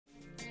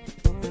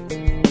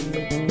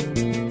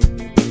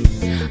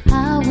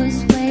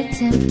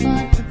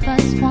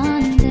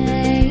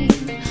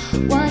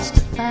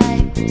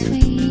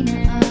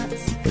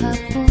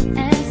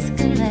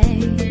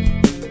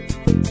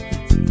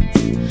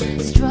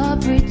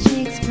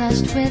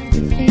flushed with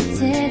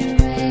defeated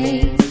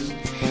rage.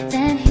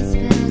 Then he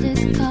spilled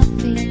his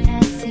coffee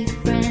as he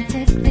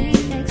frantically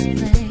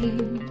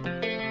explained.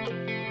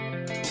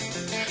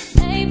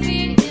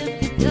 Maybe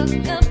if you took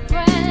a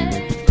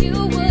breath, you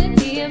would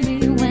hear me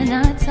when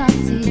I talk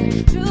to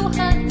you. Through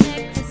her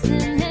necklace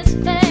in his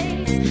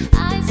face,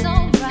 eyes so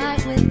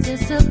bright with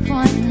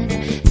disappointment.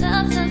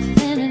 Does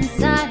something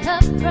inside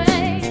her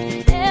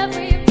break?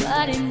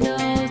 Everybody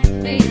knows the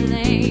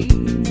feeling.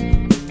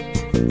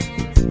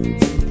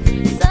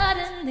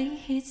 Suddenly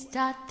he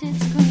started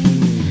screaming.